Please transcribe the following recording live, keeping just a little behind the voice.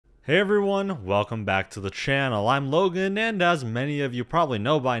Hey everyone, welcome back to the channel. I'm Logan, and as many of you probably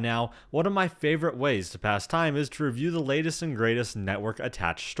know by now, one of my favorite ways to pass time is to review the latest and greatest network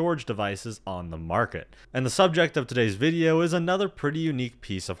attached storage devices on the market. And the subject of today's video is another pretty unique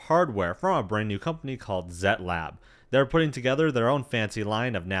piece of hardware from a brand new company called Zettlab. They're putting together their own fancy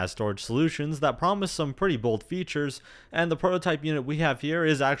line of NAS storage solutions that promise some pretty bold features, and the prototype unit we have here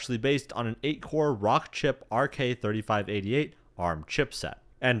is actually based on an 8-core Rockchip RK3588 ARM chipset.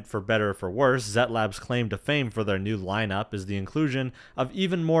 And for better or for worse, Zettlab's claim to fame for their new lineup is the inclusion of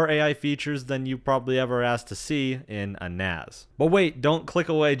even more AI features than you probably ever asked to see in a NAS. But wait, don't click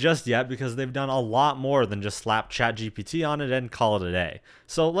away just yet, because they've done a lot more than just slap ChatGPT on it and call it a day.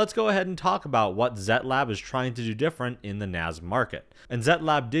 So let's go ahead and talk about what Zettlab is trying to do different in the NAS market. And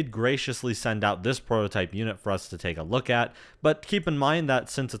Zettlab did graciously send out this prototype unit for us to take a look at, but keep in mind that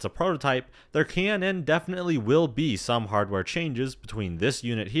since it's a prototype, there can and definitely will be some hardware changes between this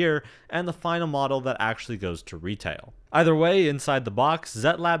unit here and the final model that actually goes to retail. Either way, inside the box,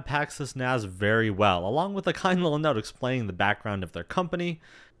 Zettlab packs this NAS very well, along with a kind little note explaining the background of their company.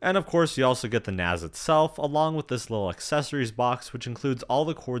 And of course, you also get the NAS itself, along with this little accessories box, which includes all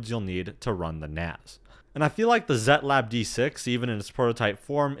the cords you'll need to run the NAS. And I feel like the Zettlab D6, even in its prototype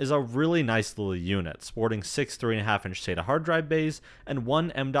form, is a really nice little unit, sporting 6 3.5-inch SATA hard drive bays and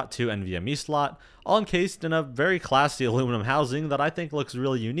one M.2 NVMe slot, all encased in a very classy aluminum housing that I think looks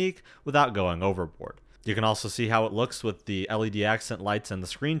really unique without going overboard. You can also see how it looks with the LED accent lights and the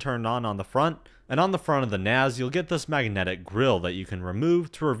screen turned on the front. And on the front of the NAS, you'll get this magnetic grille that you can remove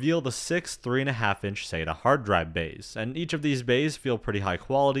to reveal the 6 3.5-inch SATA hard drive bays. And each of these bays feel pretty high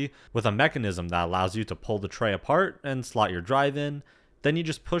quality, with a mechanism that allows you to pull the tray apart and slot your drive in. Then you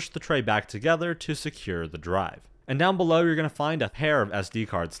just push the tray back together to secure the drive. And down below, you're going to find a pair of SD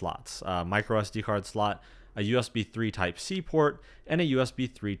card slots, a micro SD card slot, a USB 3 Type-C port, and a USB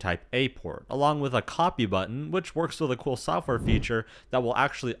 3 Type-A port, along with a copy button, which works with a cool software feature that will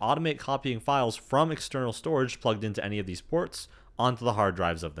actually automate copying files from external storage plugged into any of these ports onto the hard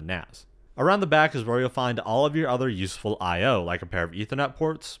drives of the NAS. Around the back is where you'll find all of your other useful I/O, like a pair of Ethernet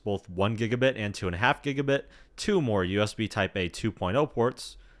ports, both 1 gigabit and 2.5 gigabit, 2 more USB Type-A 2.0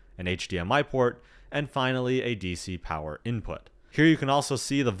 ports, an HDMI port, and finally a DC power input. Here you can also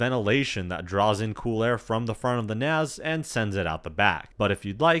see the ventilation that draws in cool air from the front of the NAS and sends it out the back. But if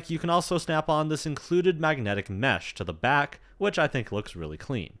you'd like, you can also snap on this included magnetic mesh to the back, which I think looks really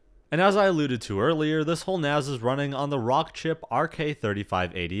clean. And as I alluded to earlier, this whole NAS is running on the Rockchip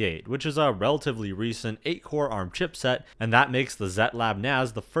RK3588, which is a relatively recent 8-core ARM chipset, and that makes the Zettlab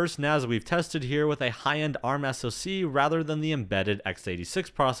NAS the first NAS we've tested here with a high-end ARM SoC rather than the embedded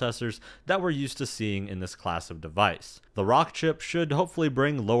x86 processors that we're used to seeing in this class of device. The Rockchip should hopefully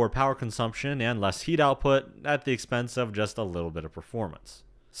bring lower power consumption and less heat output at the expense of just a little bit of performance.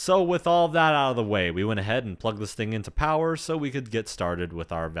 So with all of that out of the way, we went ahead and plugged this thing into power so we could get started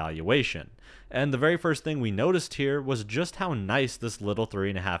with our evaluation. And the very first thing we noticed here was just how nice this little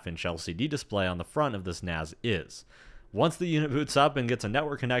 3.5-inch LCD display on the front of this NAS is. Once the unit boots up and gets a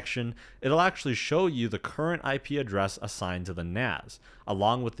network connection, it'll actually show you the current IP address assigned to the NAS,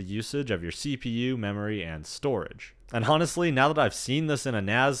 along with the usage of your CPU, memory, and storage. And honestly, now that I've seen this in a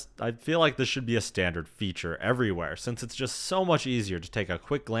NAS, I feel like this should be a standard feature everywhere, since it's just so much easier to take a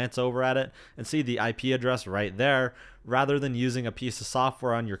quick glance over at it and see the IP address right there, rather than using a piece of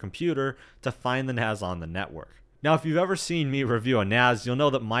software on your computer to find the NAS on the network. Now, if you've ever seen me review a NAS, you'll know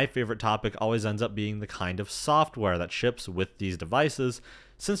that my favorite topic always ends up being the kind of software that ships with these devices,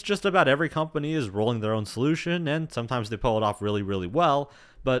 since just about every company is rolling their own solution, and sometimes they pull it off really, really well,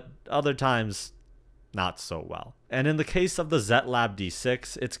 but other times, not so well. And in the case of the Zettlab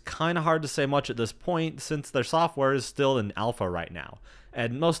D6, it's kind of hard to say much at this point since their software is still in alpha right now,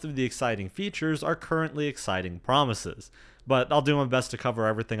 and most of the exciting features are currently exciting promises. But I'll do my best to cover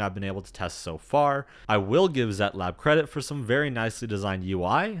everything I've been able to test so far. I will give Zettlab credit for some very nicely designed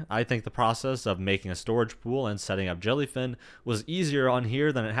UI. I think the process of making a storage pool and setting up Jellyfin was easier on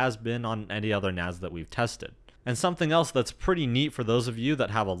here than it has been on any other NAS that we've tested. And something else that's pretty neat for those of you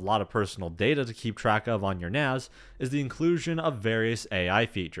that have a lot of personal data to keep track of on your NAS is the inclusion of various AI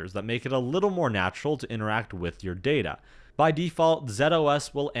features that make it a little more natural to interact with your data. By default,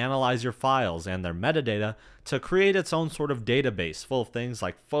 ZOS will analyze your files and their metadata to create its own sort of database full of things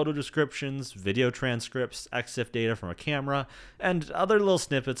like photo descriptions, video transcripts, EXIF data from a camera, and other little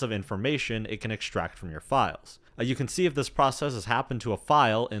snippets of information it can extract from your files. You can see if this process has happened to a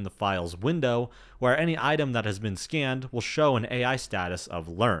file in the Files window, where any item that has been scanned will show an AI status of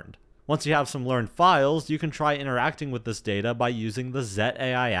learned. Once you have some learned files, you can try interacting with this data by using the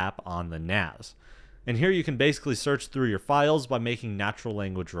ZetAI app on the NAS. And here you can basically search through your files by making natural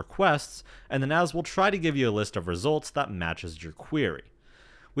language requests, and the NAS will try to give you a list of results that matches your query.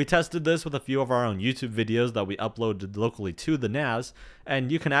 We tested this with a few of our own YouTube videos that we uploaded locally to the NAS,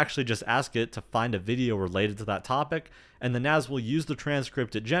 and you can actually just ask it to find a video related to that topic, and the NAS will use the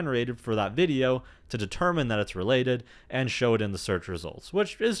transcript it generated for that video to determine that it's related and show it in the search results,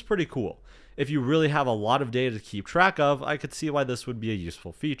 which is pretty cool. If you really have a lot of data to keep track of, I could see why this would be a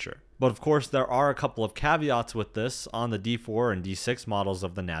useful feature. But of course, there are a couple of caveats with this on the D4 and D6 models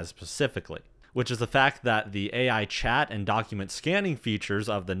of the NAS specifically, which is the fact that the AI chat and document scanning features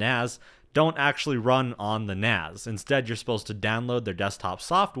of the NAS don't actually run on the NAS. Instead, you're supposed to download their desktop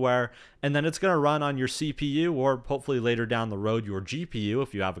software, and then it's going to run on your CPU or hopefully later down the road your GPU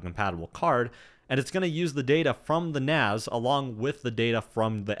if you have a compatible card, and it's going to use the data from the NAS along with the data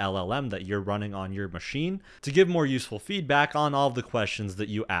from the LLM that you're running on your machine to give more useful feedback on all of the questions that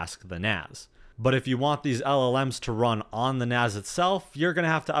you ask the NAS. But if you want these LLMs to run on the NAS itself, you're going to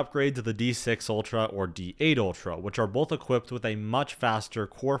have to upgrade to the D6 Ultra or D8 Ultra, which are both equipped with a much faster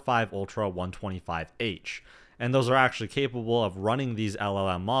Core 5 Ultra 125H. And those are actually capable of running these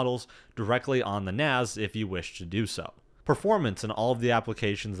LLM models directly on the NAS if you wish to do so. Performance in all of the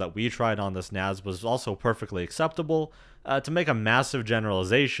applications that we tried on this NAS was also perfectly acceptable. To make a massive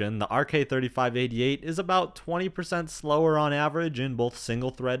generalization, the RK3588 is about 20% slower on average in both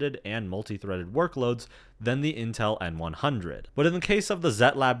single-threaded and multi-threaded workloads than the Intel N100. But in the case of the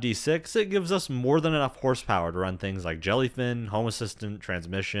Zettlab D6, it gives us more than enough horsepower to run things like Jellyfin, Home Assistant,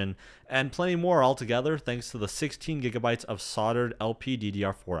 Transmission, and plenty more altogether thanks to the 16GB of soldered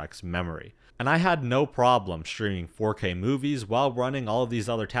LPDDR4X memory. And I had no problem streaming 4K movies while running all of these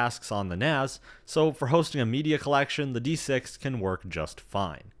other tasks on the NAS, so for hosting a media collection, the D6 can work just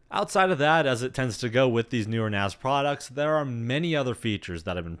fine. Outside of that, as it tends to go with these newer NAS products, there are many other features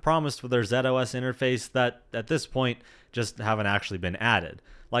that have been promised with their ZOS interface that, at this point, just haven't actually been added.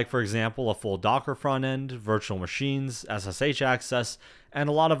 Like, for example, a full Docker front end, virtual machines, SSH access, and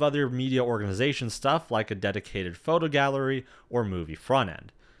a lot of other media organization stuff like a dedicated photo gallery or movie front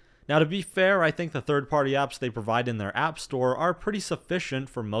end. Now, to be fair, I think the third-party apps they provide in their app store are pretty sufficient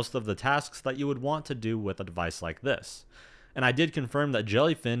for most of the tasks that you would want to do with a device like this. And I did confirm that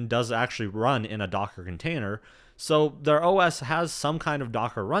Jellyfin does actually run in a Docker container, so their OS has some kind of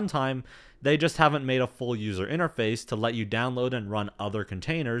Docker runtime. They just haven't made a full user interface to let you download and run other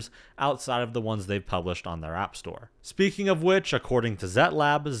containers outside of the ones they've published on their app store. Speaking of which, according to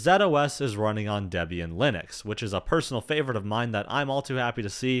Zettlab, ZOS is running on Debian Linux, which is a personal favorite of mine that I'm all too happy to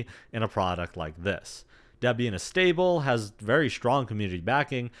see in a product like this. Debian is stable, has very strong community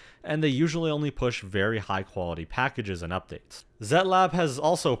backing, and they usually only push very high quality packages and updates. Zettlab has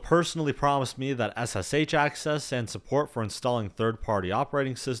also personally promised me that SSH access and support for installing third-party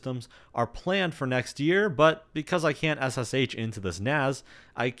operating systems are planned for next year, but because I can't SSH into this NAS,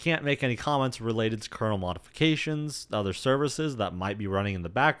 I can't make any comments related to kernel modifications, other services that might be running in the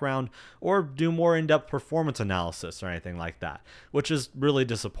background, or do more in-depth performance analysis or anything like that, which is really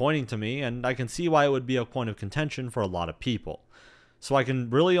disappointing to me, and I can see why it would be a point of contention for a lot of people. So I can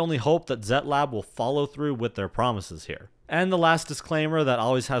really only hope that Zettlab will follow through with their promises here. And the last disclaimer that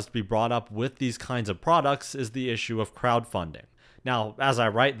always has to be brought up with these kinds of products is the issue of crowdfunding. Now, as I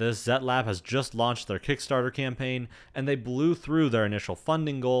write this, Zettlab has just launched their Kickstarter campaign, and they blew through their initial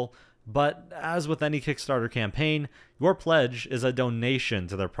funding goal, but as with any Kickstarter campaign, your pledge is a donation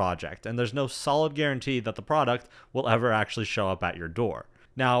to their project, and there's no solid guarantee that the product will ever actually show up at your door.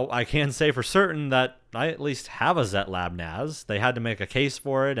 Now, I can say for certain that I at least have a Zettlab NAS. They had to make a case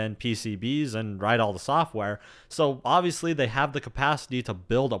for it and PCBs and write all the software, so obviously they have the capacity to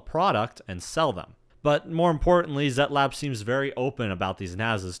build a product and sell them. But more importantly, Zettlab seems very open about these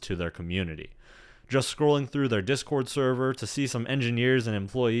NASs to their community. Just scrolling through their Discord server to see some engineers and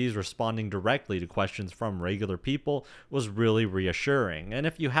employees responding directly to questions from regular people was really reassuring. And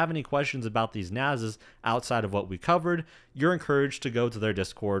if you have any questions about these NASs outside of what we covered, you're encouraged to go to their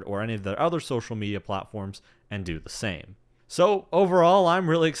Discord or any of their other social media platforms and do the same. So overall, I'm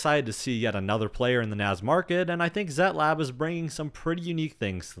really excited to see yet another player in the NAS market, and I think Zettlab is bringing some pretty unique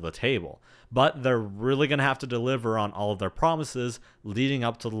things to the table. But they're really going to have to deliver on all of their promises leading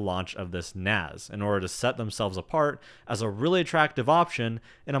up to the launch of this NAS in order to set themselves apart as a really attractive option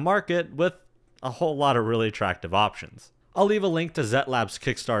in a market with a whole lot of really attractive options. I'll leave a link to Zettlab's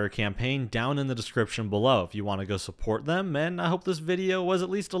Kickstarter campaign down in the description below if you want to go support them, and I hope this video was at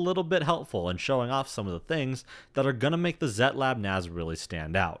least a little bit helpful in showing off some of the things that are going to make the Zettlab NAS really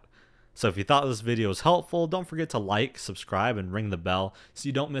stand out. So if you thought this video was helpful, don't forget to like, subscribe, and ring the bell so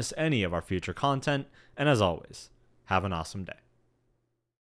you don't miss any of our future content, and as always, have an awesome day.